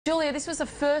Julia, this was the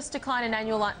first decline in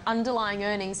annual underlying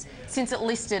earnings since it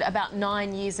listed about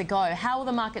 9 years ago. How will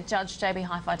the market judge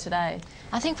JB-Hi-Fi today?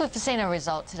 I think we've seen a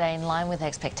result today in line with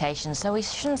expectations, so we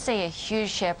shouldn't see a huge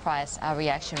share price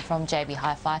reaction from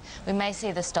JB-Hi-Fi. We may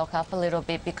see the stock up a little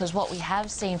bit because what we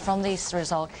have seen from this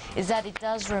result is that it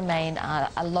does remain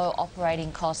a low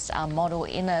operating cost model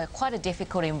in quite a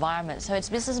difficult environment. So its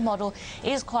business model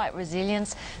is quite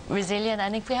resilient.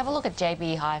 And if we have a look at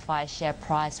JB-Hi-Fi's share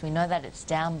price, we know that it's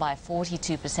down by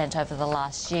 42% over the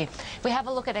last year. If we have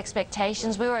a look at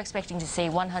expectations, we were expecting to see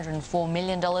 $104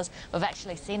 million. We've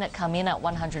actually seen it come in at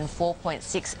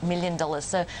 $104.6 million,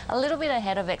 so a little bit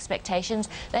ahead of expectations.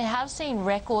 They have seen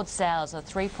record sales of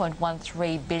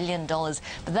 $3.13 billion,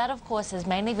 but that of course has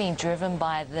mainly been driven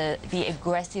by the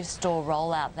aggressive store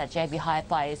rollout that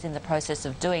JB-Hi-Fi is in the process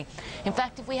of doing. In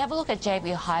fact, if we have a look at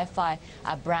JB-Hi-Fi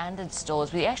branded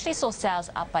stores, we actually saw sales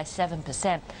up by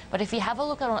 7%, but if you have a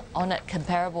look on a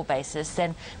comparable basis,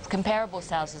 then comparable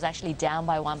sales is actually down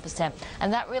by 1%,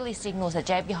 and that really signals that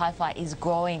JB-Hi-Fi is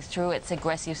growing through its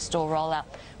aggressive store rollout.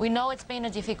 We know it's been a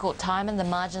difficult time and the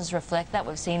margins reflect that.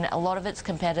 We've seen a lot of its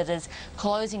competitors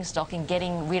closing stock and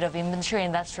getting rid of inventory,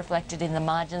 and that's reflected in the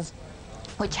margins,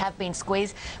 which have been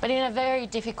squeezed. But in a very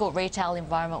difficult retail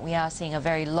environment, we are seeing a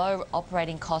very low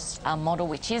operating cost model,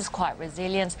 which is quite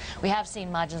resilient. We have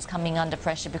seen margins coming under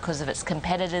pressure because of its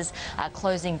competitors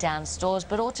closing down stores,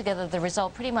 but altogether the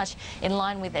result pretty much in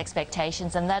line with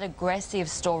expectations, and that aggressive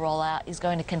store rollout is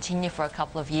going to continue for a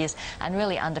couple of years and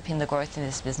really underpin the growth in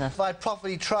this business.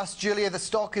 Property Trust, Julia, the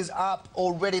stock is up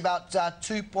already about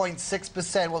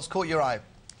 2.6%. What's caught your eye?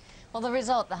 Well,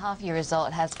 the half-year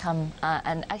result has come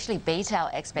and actually beat our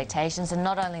expectations, and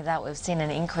not only that, we've seen an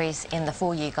increase in the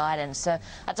full-year guidance, so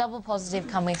a double positive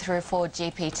coming through for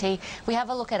GPT. We have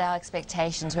a look at our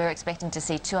expectations. We were expecting to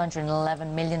see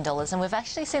 $211 million, and we've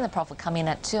actually seen the profit come in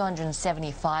at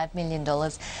 $275 million,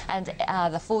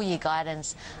 and the full-year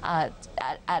guidance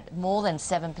at more than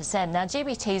 7%. Now,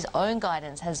 GBT's own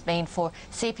guidance has been for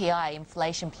CPI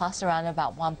inflation plus around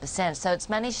about 1%, so it's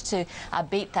managed to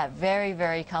beat that very,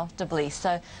 very comfortably.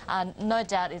 So no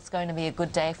doubt it's going to be a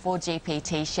good day for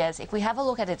GPT shares. If we have a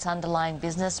look at its underlying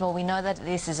business, well, we know that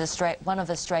this is one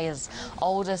of Australia's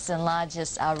oldest and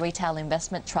largest retail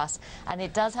investment trusts, and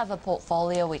it does have a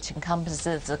portfolio which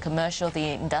encompasses the commercial, the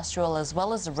industrial, as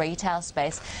well as the retail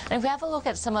space. And if we have a look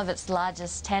at some of its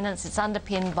largest tenants, it's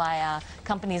underpinned by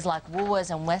companies like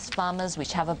Woolworths and Wesfarmers,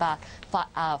 which have about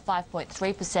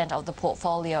 5.3% of the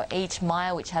portfolio each.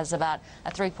 Myer, which has about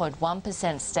a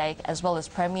 3.1% stake, as well as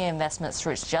Premier Investments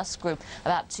through its Just Group,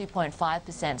 about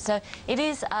 2.5%. So it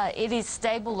is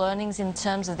stable earnings in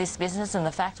terms of this business, and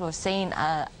the fact we've seen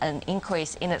an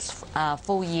increase in its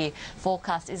full-year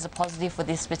forecast is a positive for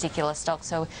this particular stock.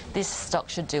 So this stock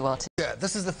should do well too. Yeah,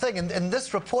 this is the thing. In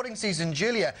this reporting season,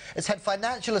 Julia, it's had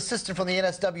financial assistance from the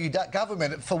NSW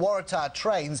government for Waratah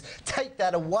trains. Take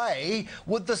that away.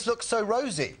 Would this look so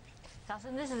rosy?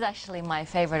 And this is actually my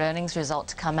favourite earnings result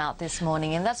to come out this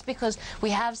morning, and that's because we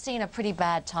have seen a pretty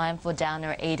bad time for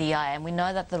Downer EDI, and we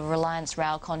know that the Reliance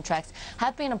Rail contracts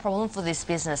have been a problem for this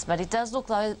business, but it does look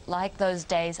like those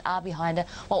days are behind it.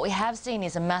 What we have seen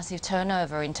is a massive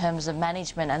turnover in terms of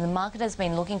management, and the market has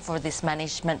been looking for this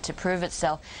management to prove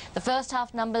itself. The first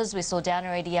half numbers, we saw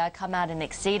Downer EDI come out and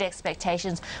exceed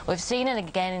expectations. We've seen it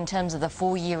again in terms of the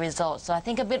full-year results, so I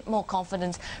think a bit more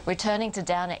confidence returning to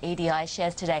Downer EDI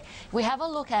shares today. We have a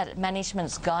look at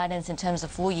management's guidance in terms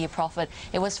of full-year profit.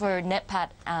 It was for a net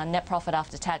profit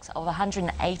after tax of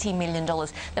 $180 million.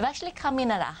 They've actually come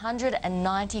in at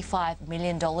 $195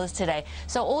 million today.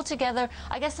 So altogether,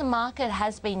 I guess the market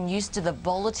has been used to the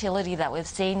volatility that we've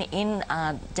seen in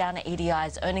Downer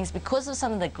EDI's earnings because of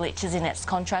some of the glitches in its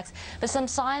contracts. But some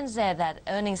signs there that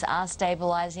earnings are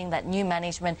stabilising, that new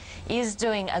management is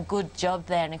doing a good job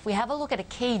there. And if we have a look at a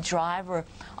key driver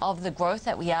of the growth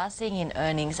that we are seeing in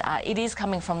earnings, it is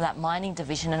coming from that mining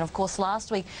division. And of course,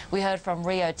 last week we heard from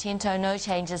Rio Tinto, no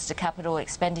changes to capital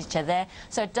expenditure there.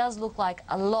 So it does look like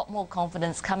a lot more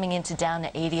confidence coming into Downer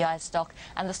EDI stock,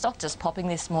 and the stock just popping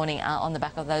this morning on the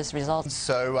back of those results.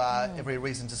 So every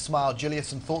reason to smile. Julia,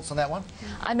 some thoughts on that one?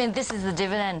 I mean, this is the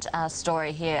dividend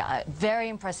story here. Very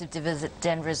impressive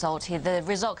dividend result here. The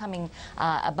result coming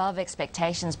above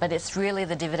expectations, but it's really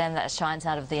the dividend that shines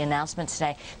out of the announcement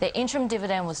today. Their interim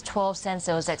dividend was 12 cents.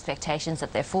 There was expectations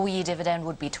that their full-year dividend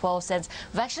would be 12 cents.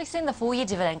 We've actually seen the full-year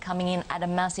dividend coming in at a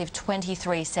massive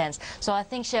 23 cents. So I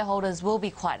think shareholders will be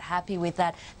quite happy with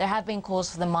that. There have been calls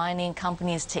for the mining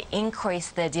companies to increase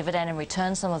their dividend and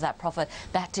return some of that profit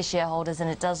back to shareholders, and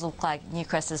it does look like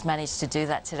Newcrest has managed to do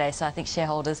that today. So I think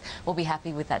shareholders will be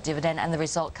happy with that dividend and the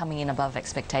result coming in above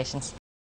expectations.